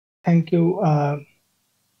Thank you,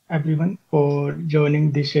 everyone, for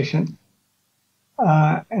joining this session.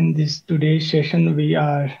 In this today's session, we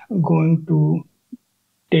are going to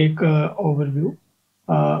take an overview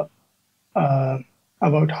uh, uh,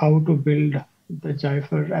 about how to build the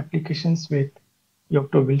Zephyr applications with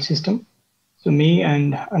Yocto build system. So me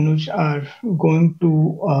and Anuj are going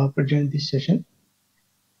to present this session.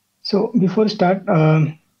 So before start,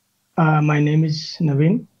 my name is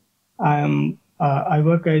Naveen. I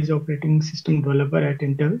work as operating system developer at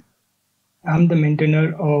Intel. I'm the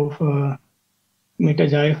maintainer of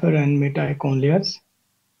Meta-zephyr and Meta-icon layers,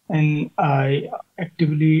 and I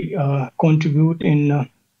actively contribute in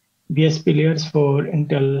BSP layers for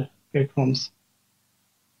Intel platforms.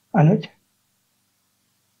 Anuj,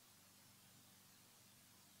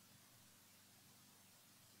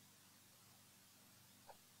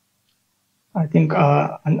 I think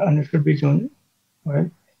Anuj should be joined. Well,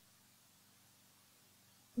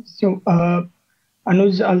 so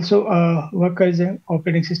Anuj also work as an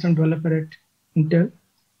operating system developer at Intel,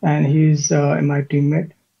 and he's my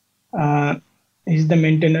teammate. Uh, he's the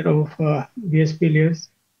maintainer of BSP layers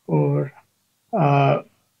for uh,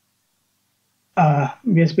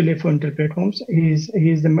 BSP layer for Intel platforms. He's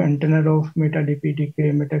the maintainer of Meta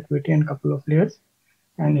DPDK, Meta QT, and couple of layers,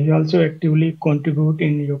 and he also actively contribute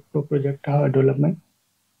in Yocto project development.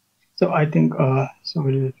 So I think so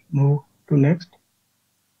we'll move to next.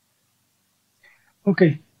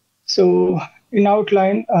 Okay, so in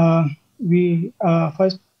outline, we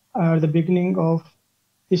first at the beginning of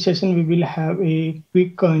this session we will have a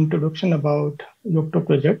quick introduction about Yocto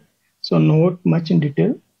project. So not much in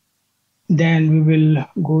detail. Then we will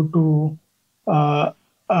go to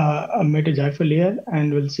a Meta-zephyr layer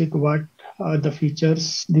and we'll see what are the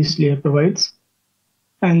features this layer provides.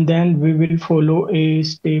 And then we will follow a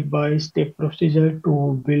step-by-step procedure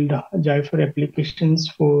to build Zephyr applications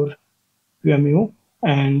for QEMU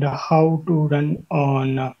and how to run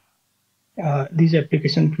on these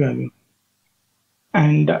application QEMU.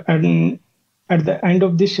 And at the end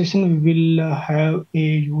of this session, we will have a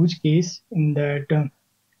use case in that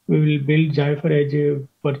we will build Zephyr as a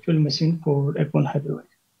virtual machine for upon hypervisor.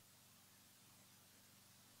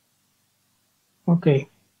 Okay,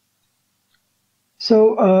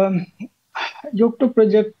 so Yocto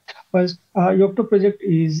project first. Yocto project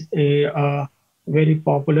is a very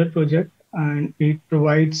popular project, and it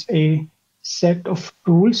provides a set of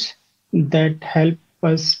tools that help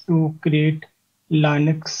us to create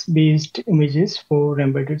Linux-based images for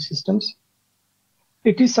embedded systems.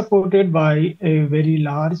 It is supported by a very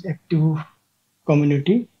large active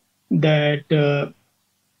community that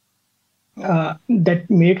that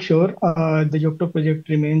make sure the Yocto project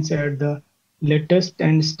remains at the latest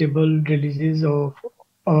and stable releases of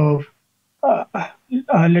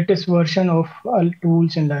uh, latest version of all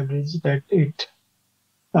tools and libraries that it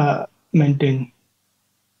maintain.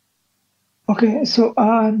 Okay, so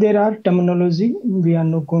there are terminology we are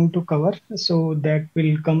not going to cover, so that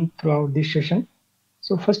will come throughout this session.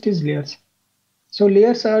 So first is layers. So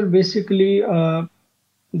layers are basically the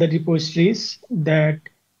repositories that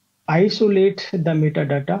isolate the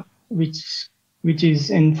metadata, which is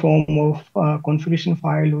in form of configuration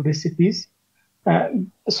file or recipes. Uh,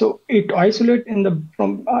 so it isolate in the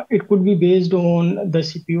from it could be based on the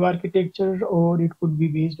CPU architecture or it could be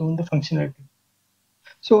based on the functionality.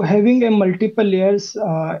 So having a multiple layers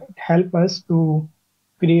help us to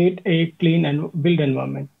create a clean and build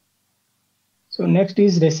environment. So next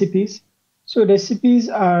is recipes. So recipes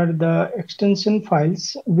are the extension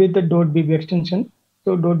files with the .bb extension.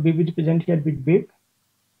 So .bb represent here with big.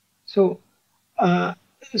 So uh,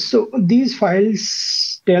 so these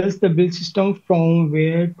files tells the build system from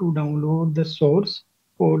where to download the source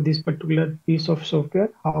for this particular piece of software,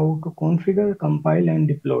 how to configure, compile, and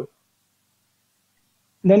deploy.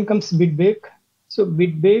 Then comes bitbake. So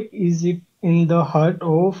bitbake is it in the heart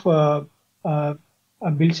of uh,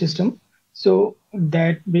 a build system. So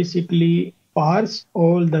that basically parse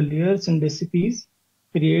all the layers and recipes,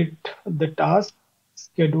 create the task,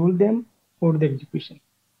 schedule them for the execution.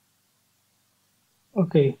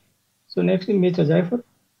 Okay. So next is Meta-zephyr.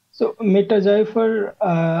 So Meta-zephyr,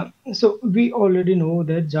 so we already know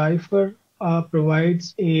that Zephyr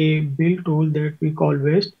provides a build tool that we call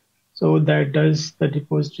Waste. So that does the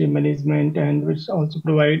repository management and which also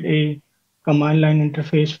provide a command line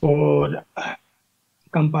interface for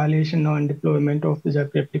compilation and deployment of the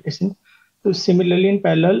Zephyr application. So similarly, in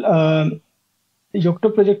parallel,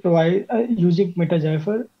 Yocto project provide using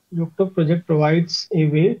Meta-zephyr. Yocto project provides a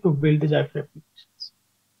way to build the Zephyr applications.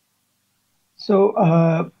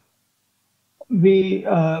 So we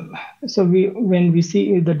so we when we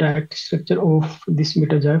see the direct structure of this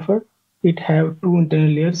Meta-zephyr, it have two internal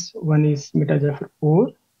layers. One is Meta-zephyr core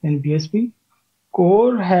and BSP.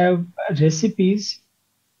 Core have recipes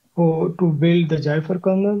for to build the Zephyr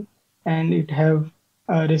kernel, and it have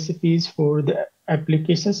recipes for the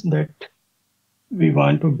applications that we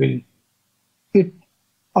want to build. It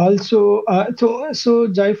also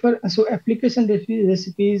Zephyr application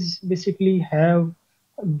recipes basically have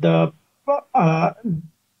the uh,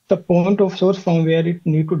 the point of source from where it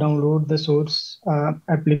need to download the source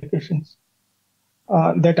applications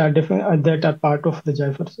that are part of the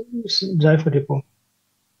Zephyr repo.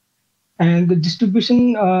 And the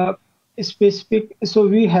distribution is specific. So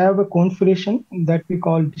we have a configuration that we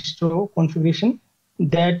call distro configuration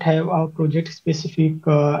that have our project specific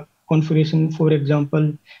configuration. For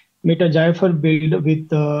example, Meta-zephyr build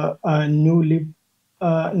with new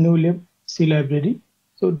lib C library.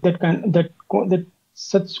 So that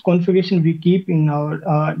such configuration we keep in our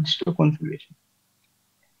distro configuration.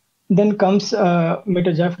 Then comes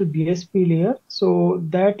Meta-zephyr BSP layer. So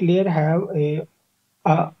that layer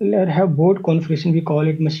have board configuration. We call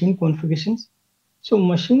it machine configurations. So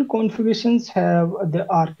machine configurations have the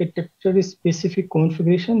architecture specific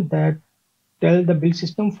configuration that tell the build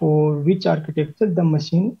system for which architecture the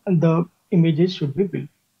machine and the images should be built.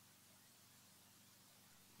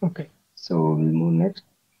 Okay, so we'll move next.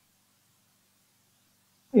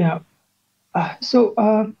 Yeah. Uh, so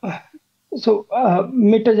uh,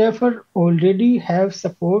 Meta-zephyr already have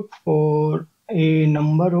support for a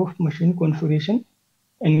number of machine configuration,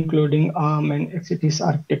 including ARM and x86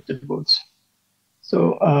 architecture boards.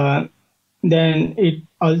 So then it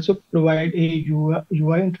also provide a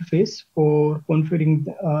UI interface for configuring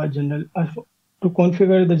to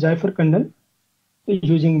configure the Zephyr kernel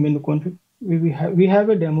using menu config. We have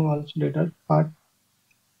a demo also later part.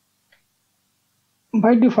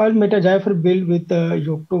 By default, Meta-zephyr build with the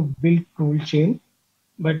Yocto build tool chain,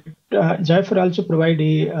 but Zephyr also provide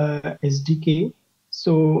a SDK.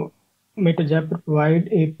 So Meta-zephyr provide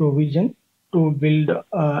a provision to build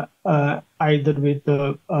either with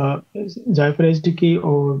Zephyr SDK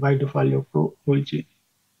or by default Yocto toolchain.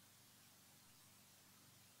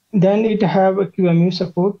 Then it have a QEMU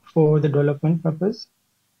support for the development purpose,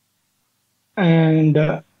 and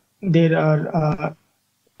there are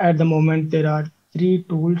at the moment there are three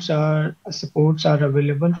tools are supports are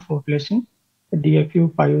available for flashing: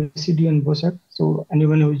 DFU, PyOCD, and BOSAC. So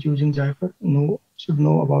anyone who is using Zephyr should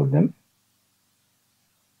know about them.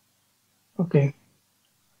 Okay.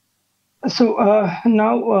 So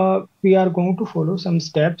now we are going to follow some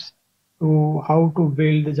steps to how to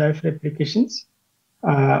build the Zephyr applications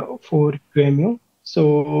for QEMU.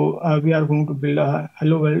 So we are going to build a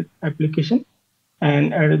Hello World application,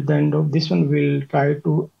 and at the end of this one, we'll try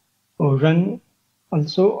to run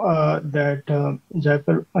also that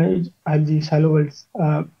Zephyr this Hello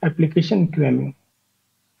World application QEMU.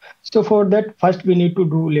 So for that, first we need to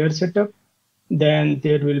do layer setup. Then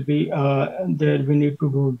there will be there we need to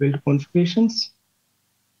do build configurations,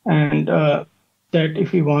 and that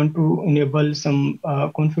if we want to enable some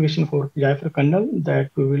configuration for Zephyr kernel, that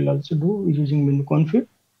we will also do using menu config.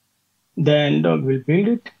 Then we'll build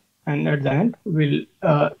it, and at the end we'll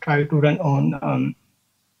try to run on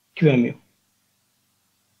QEMU.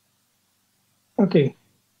 Okay,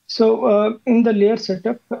 so in the layer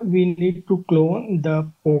setup, we need to clone the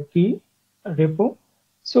Pokey repo.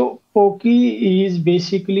 So Pokey is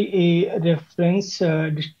basically a reference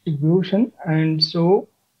distribution, and so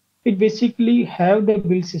it basically have the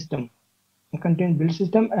build system, contain build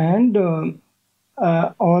system, and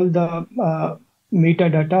all the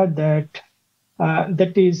metadata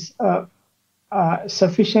that is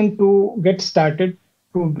sufficient to get started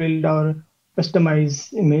to build our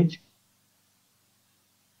customized image.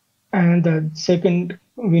 And the second,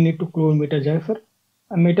 we need to clone Meta-zephyr.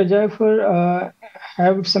 Meta-zephyr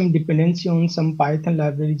have some dependency on some Python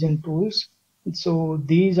libraries and tools. So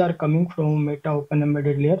these are coming from Meta Open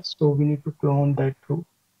Embedded layer. So we need to clone that too.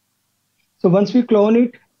 So once we clone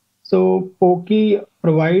it, so Pokey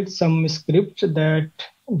provides some script that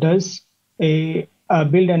does a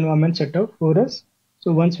build environment setup for us.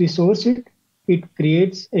 So once we source it, it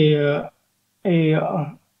creates a,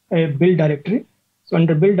 a build directory. So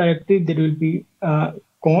under build directory, there will be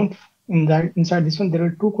conf inside this one. There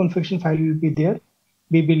are two configuration files will be there,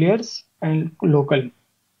 BB layers and local.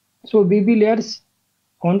 So BB layers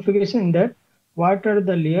configuration in that what are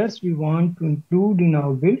the layers we want to include in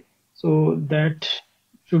our build. So that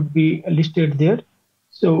should be listed there.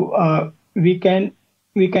 So we can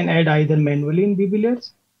add either manually in BB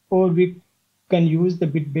layers, or we can use the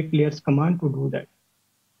bitbake layers command to do that.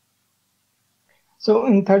 So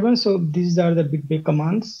in third one, so these are the big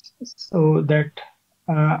commands. So that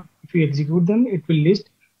if you execute them, it will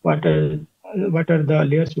list what are what are the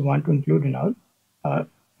layers you want to include in our uh,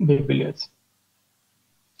 baby layers.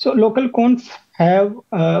 So local conf have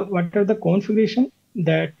what are the configuration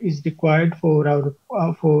that is required for our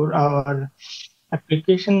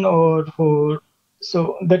application or for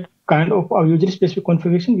so that kind of our user specific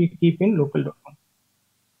configuration we keep in local.conf.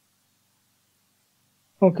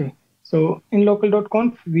 Okay, so in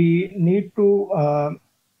local.conf we need to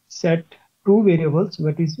set two variables.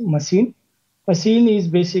 What is machine? Machine is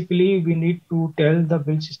basically we need to tell the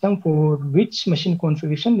build system for which machine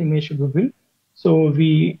configuration the image should be built. So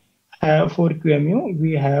we have for QMU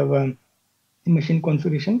we have machine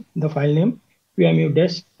configuration, the file name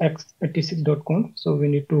qmu-x86.conf. So we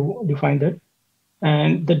need to define that.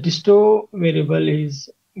 And the distro variable is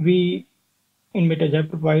we in Meta-zephyr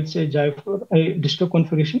provides a distro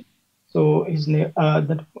configuration. So his name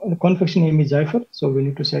the configuration name is Zephyr. So we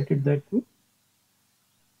need to set it that too.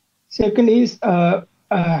 Second is that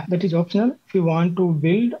is optional. If you want to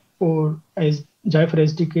build for as Zephyr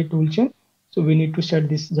SDK toolchain, so we need to set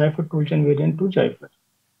this Zephyr toolchain variant to Zephyr.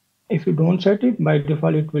 If you don't set it, by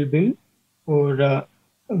default it will build for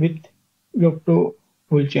with Yocto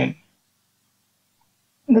toolchain.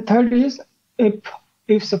 The third is if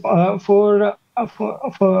for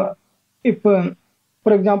if for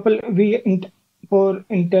example for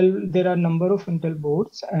Intel there are number of Intel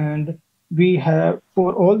boards and we have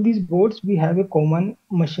for all these boards we have a common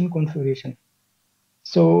machine configuration.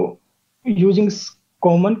 So using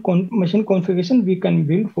machine configuration we can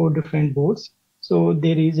build for different boards. So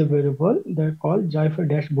there is a variable that called Zephyr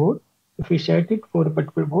dashboard. If we set it for a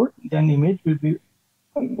particular board, then image will be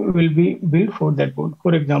built for that board.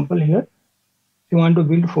 For example, here, if you want to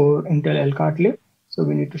build for Intel Alcatel, so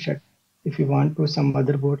we need to set. If you want to some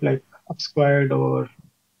other board like UpSquared or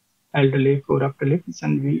Alder Lake or Upper Lake,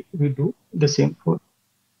 then we do the same for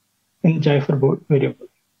in Zephyr board variable.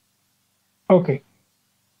 Okay,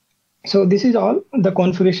 so this is all the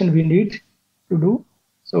configuration we need to do.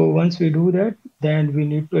 So once we do that, then we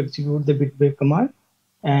need to execute the bitbake command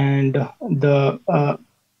and the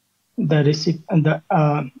recipe and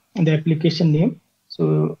the application name.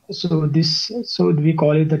 So we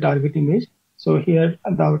call it the target image. So here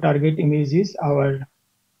our target image is our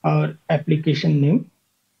application name.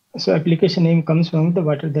 So application name comes from the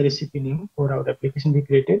what are the recipe name for our application we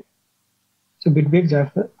created. So bitbake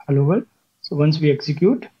Zephyr hello world. So once we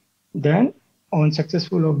execute, then on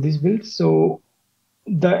successful of this build, so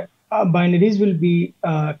the binaries will be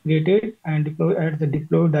created and deployed at the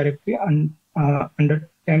deploy directory under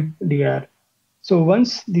temp dir. So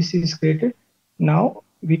once this is created, now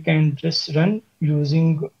we can just run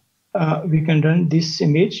using we can run this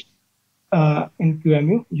image in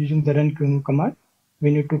QMU using the run QMU command.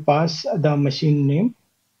 We need to pass the machine name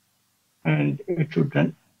and it should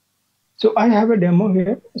run. So I have a demo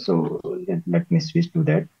here. So let me switch to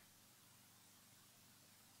that.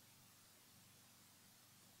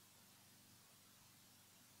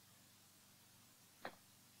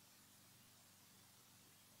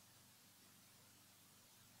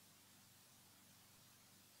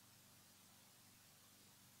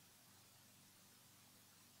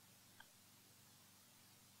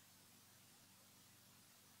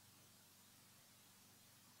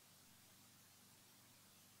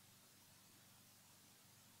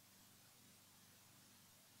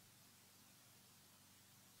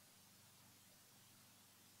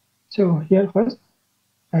 So here first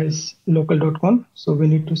as local.conf. So we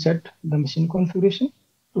need to set the machine configuration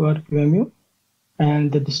to our QMU and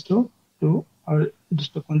the distro to our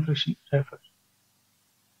distro configuration refer.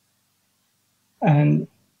 And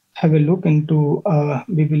have a look into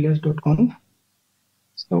bblayers.conf.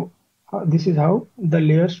 So this is how the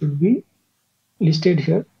layers should be listed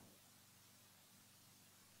here.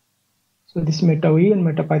 So this MetaOE and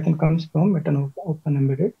MetaPython comes from Meta Open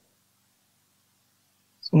Embedded.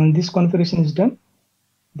 So when this configuration is done,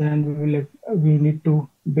 then we need to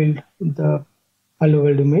build the hello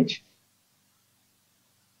world image.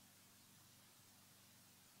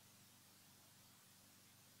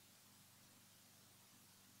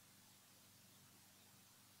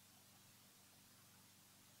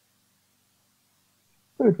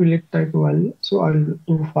 So it will take a while. So I'll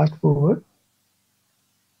do fast forward.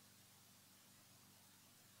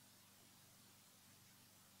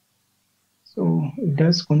 So it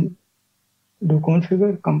does do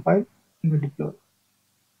configure, compile, and deploy.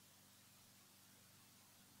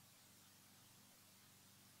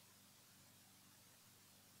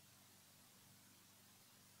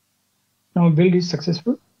 Now build is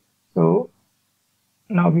successful. So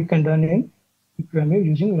now we can run in QMU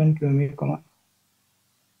using run QMU command.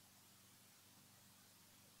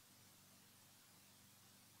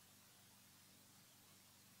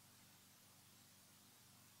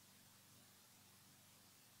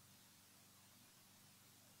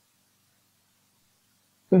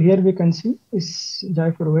 So here we can see is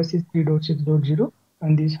Zephyr OS is 3.6.0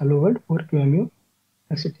 and this hello world for QMU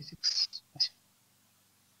x86.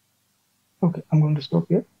 Okay, I'm going to stop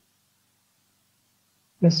here.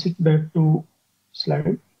 Let's switch back to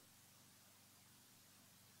slide.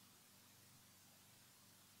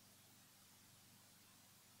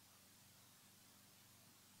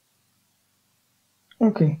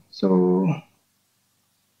 Okay, so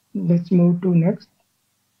let's move to next.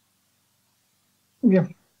 Yeah,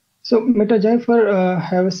 so Meta-zephyr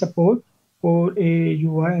have a support for a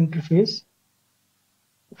UI interface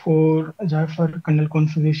for Zephyr kernel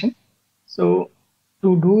configuration. So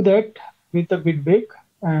to do that with the bitbake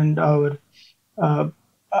and our uh,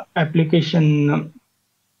 application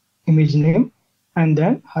image name and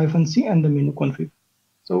then -c and the menu config.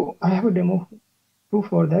 So I have a demo too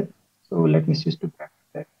for that. So let me switch to that.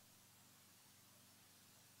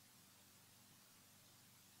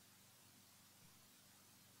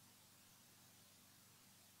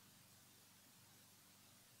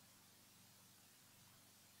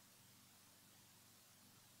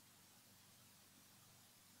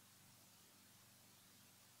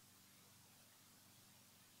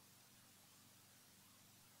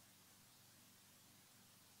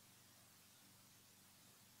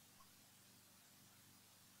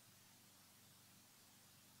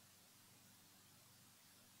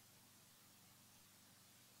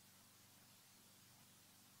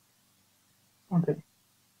 Okay,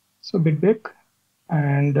 so bitbake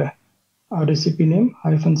and our recipe name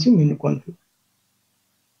 -c menu config.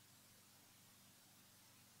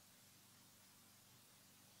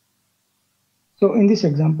 So in this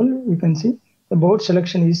example, we can see the board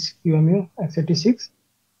selection is QMU x86.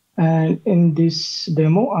 And in this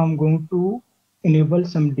demo, I'm going to enable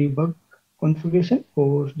some debug configuration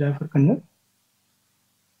for Zephyr kernel.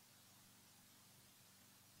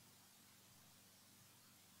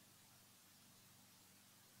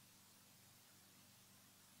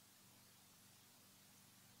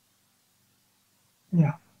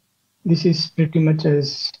 Yeah, this is pretty much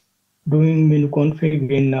as doing menu config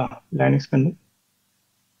in Linux kernel.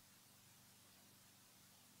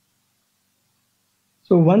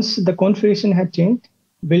 So once the configuration had changed,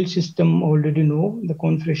 build system already know the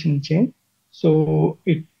configuration change. So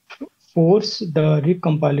it force the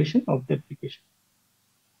recompilation of the application.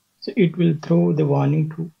 So it will throw the warning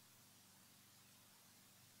true.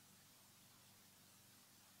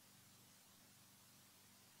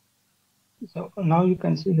 So now you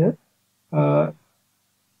can see here,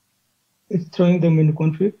 it's throwing the menu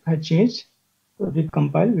config had changed. So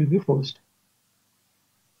recompile will be forced.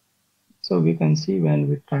 So we can see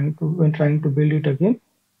when trying to build it again,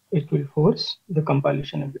 it will force the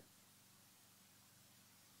compilation again.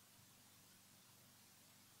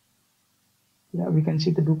 Yeah, we can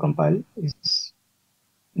see the do compile is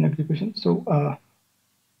in execution. So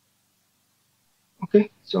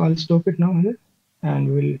okay, so I'll stop it now here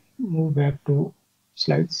and we'll move back to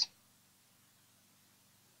slides.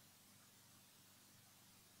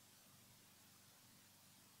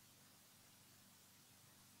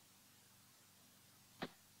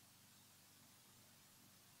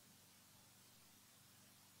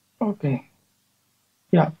 Okay.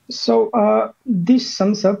 Yeah. So this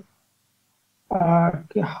sums up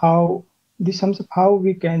how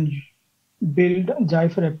we can build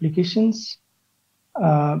Zephyr applications,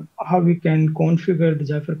 how we can configure the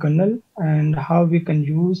Zephyr kernel, and how we can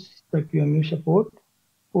use the QMU support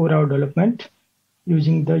for our development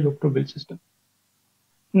using the Yocto build system.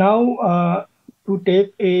 Now, to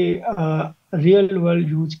take a real world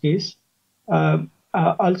use case,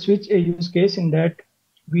 I'll switch a use case in that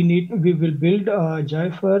we will build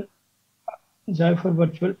Zephyr as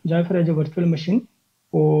a virtual machine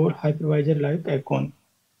for hypervisor like Icon.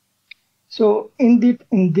 So in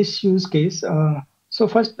this use case, so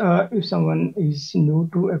first, if someone is new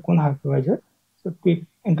to Icon hypervisor, so quick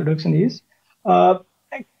introduction is uh,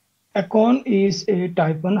 Icon is a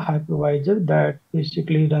type 1 hypervisor that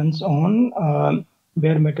basically runs on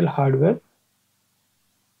bare metal hardware,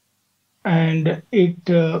 and it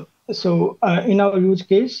in our use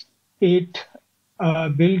case, it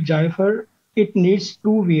build Zephyr. It needs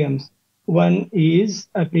two VMs. One is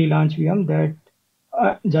a pre-launch VM that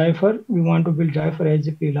Zephyr. We want to build Zephyr as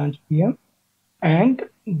a pre-launch VM, and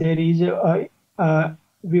there is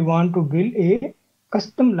we want to build a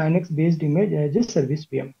custom Linux-based image as a service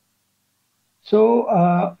VM.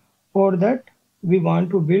 So for that, we want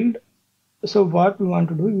to build. So what we want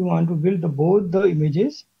to do, we want to build both the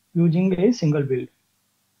images using a single build.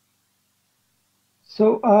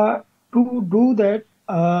 So to do that,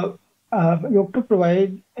 you have to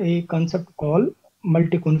provide a concept called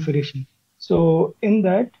multi-configuration. So in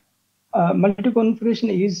that, multi-configuration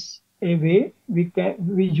is a way we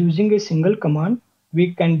using a single command,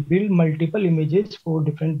 we can build multiple images for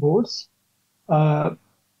different boards. Uh,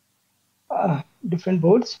 Different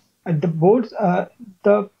boards. The boards,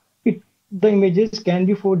 the it, the images can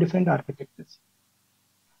be for different architectures.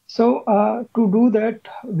 So to do that,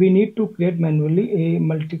 we need to create manually a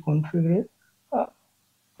multi-configure uh,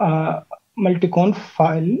 uh, multi-conf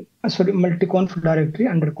file, multi-conf directory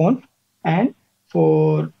under conf, and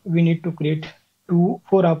for we need to create two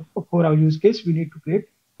for our use case, we need to create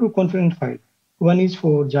two configuration file. One is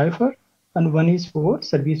for Zephyr and one is for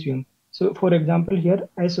service VM. So for example, here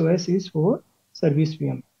SOS is for service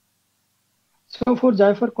VM. So for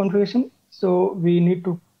Zephyr configuration, so we need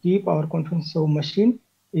to keep our configuration. So machine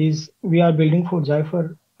is we are building for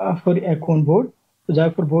Zephyr for Icon board. So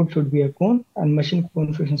Zephyr board should be Icon and machine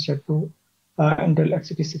configuration set to Intel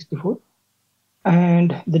x86-64.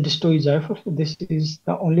 And the distro is Zephyr. So this is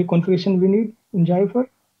the only configuration we need in Zephyr.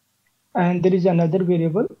 And there is another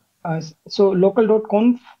variable. So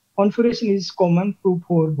local.conf configuration is common to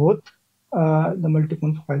for both the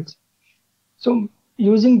multi-conf files. So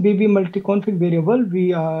using BB multi-config variable,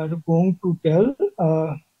 we are going to tell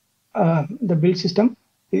the build system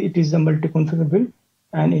it is a multi-config build,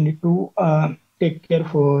 and you need to take care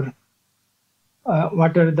for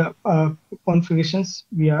what are the configurations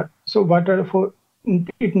we are. So what are for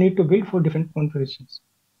it need to build for different configurations.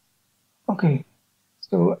 Okay.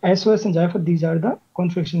 So SOS and Zephyr, these are the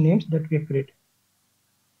configuration names that we have created.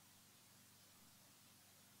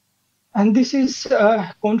 And this is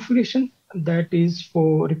a configuration that is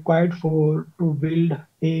for required for to build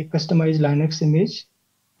a customized Linux image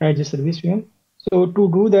as a service VM. So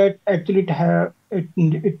to do that, actually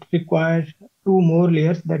it requires two more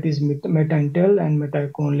layers, that is Meta Intel and Meta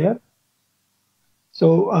Icon layer.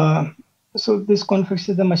 So so this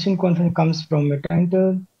configuration, the machine configuration comes from Meta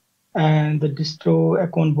Intel, and the distro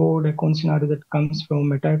Icon board Icon scenario that comes from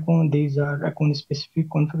Meta Icon. These are Icon specific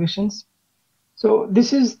configurations. So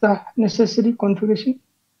this is the necessary configuration.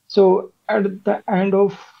 So at the end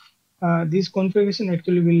of this configuration,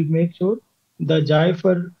 actually will make sure the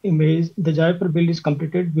Zephyr image, the Zephyr build is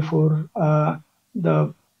completed before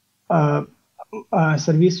the uh,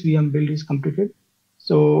 service VM build is completed.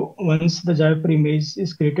 So once the Zephyr image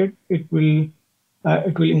is created, it will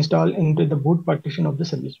install into the boot partition of the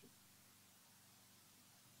service.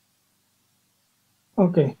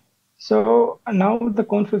 Okay, so now the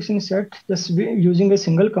configuration is set. Just using a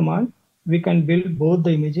single command, we can build both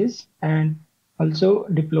the images and also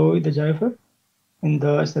deploy the Zephyr in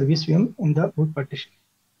the service VM in the boot partition.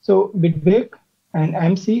 So bitbake and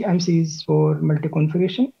MC is for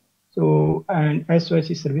multi-configuration. So and SOS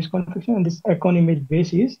is service configuration, and this icon image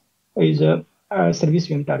base is a service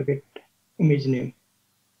VM target image name.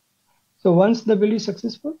 So once the build is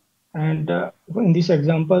successful, and in this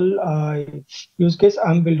example use case,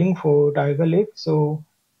 I'm building for Tiger Lake. So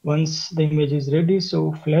once the image is ready,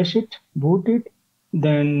 so flash it, boot it,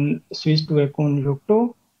 then switch to Icon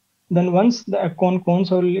Yocto. Then once the Icon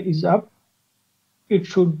console is up, it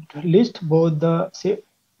should list both the say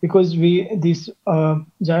because we this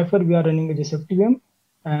Zephyr we are running as a safety VM,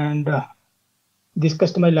 and this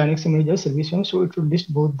customized Linux image as service VM, so it should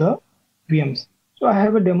list both the VMs. So I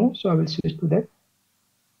have a demo, so I will switch to that.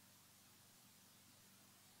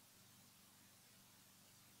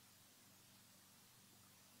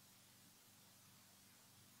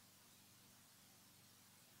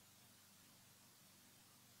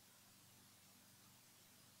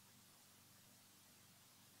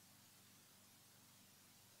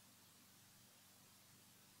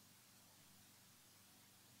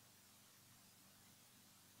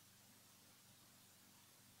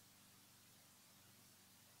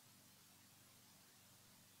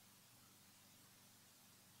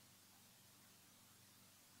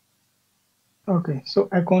 Okay, so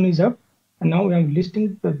icon is up, and now we are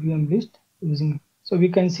listing the VM list using. So we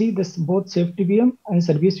can see this both safety VM and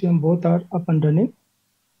service VM both are up and running,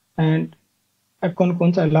 and icon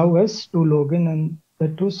cons allow us to log in and the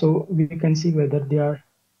two, so we can see whether they are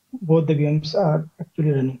both the VMs are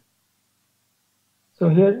actually running. So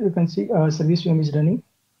here you can see service VM is running,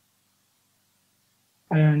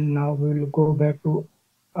 and now we will go back to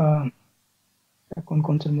uh, icon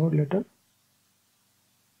console mode later.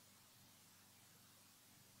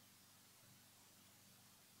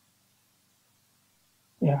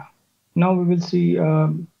 Yeah, now we will see.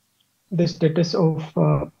 the status of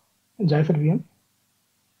Zephyr VM.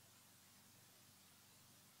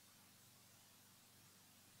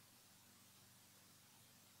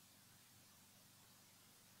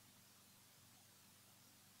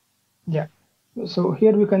 Yeah. So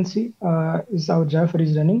here we can see is our Zephyr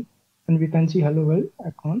is running, and we can see hello world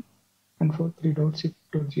icon and for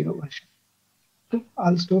 3.6.0 version. Okay,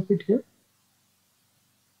 I'll stop it here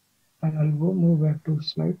and I'll go move back to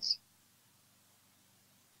slides.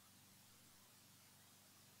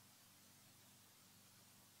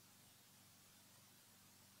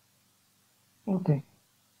 Okay.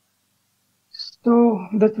 So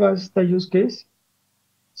that was the use case.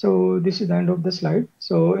 So this is the end of the slide.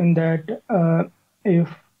 So in that,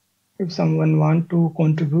 if someone want to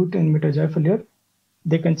contribute in Meta-zephyr,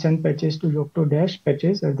 they can send patches to Yocto dash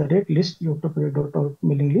patches at the rate list Yocto project.org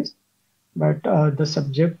mailing list. But the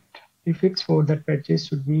subject prefix for that patches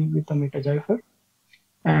should be with the Meta-zephyr,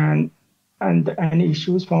 and any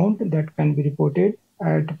issues found that can be reported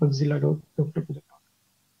at Mozilla.yocto.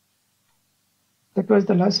 That was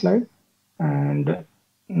the last slide. And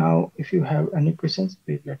now, if you have any questions,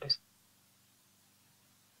 please let us.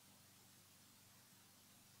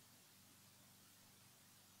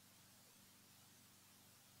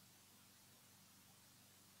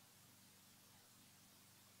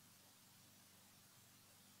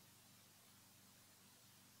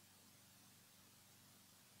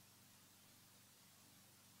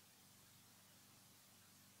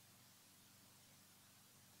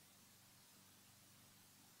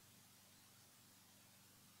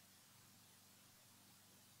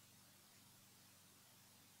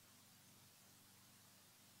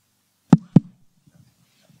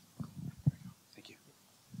 Thank you.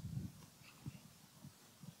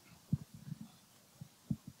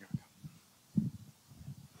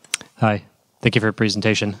 Hi, thank you for your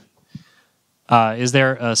presentation. Is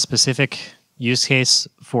there a specific use case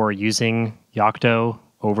for using Yocto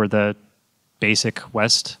over the basic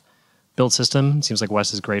West build system? It seems like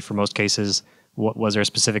West is great for most cases. Was there a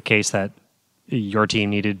specific case that your team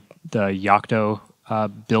needed the Yocto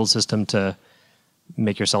build system to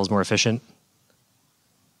make yourselves more efficient?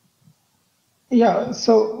 Yeah,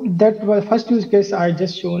 so that was first use case I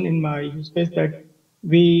just shown in my use case that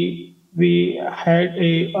we had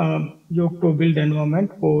a Yocto build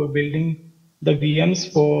environment for building the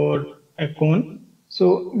VMs for Econ.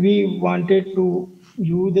 So we wanted to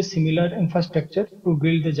use the similar infrastructure to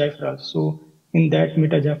build the Zephyr. So in that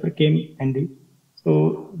Meta-zephyr came handy.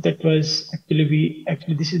 So that was actually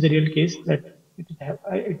this is the real case that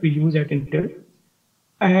it we use at Intel.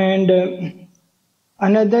 And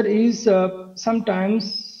another is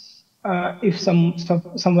sometimes if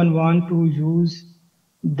someone want to use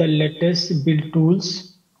the latest build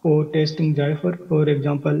tools for testing Zephyr, for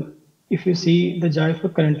example, if you see the Zephyr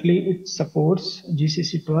currently it supports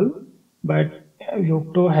GCC 12, but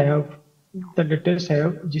Yocto have the latest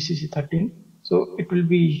have GCC 13. So it will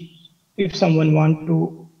be if someone want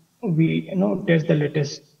to test the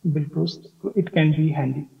latest build tools, it can be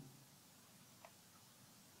handy.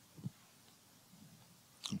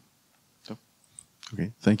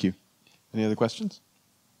 Okay, thank you. Any other questions?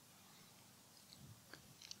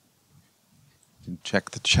 You can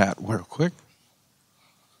check the chat real quick.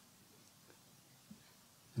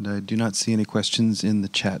 And I do not see any questions in the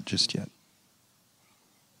chat just yet.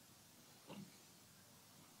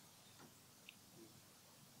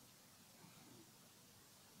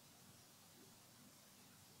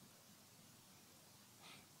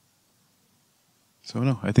 So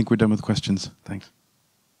no, I think we're done with questions. Thanks.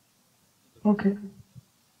 Okay.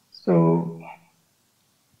 So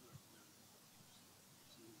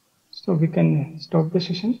we can stop the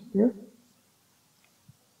session here.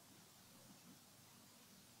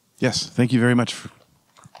 Yes, thank you very much.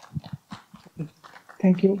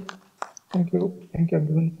 Thank you. Thank you. Thank you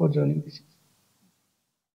everyone for joining this.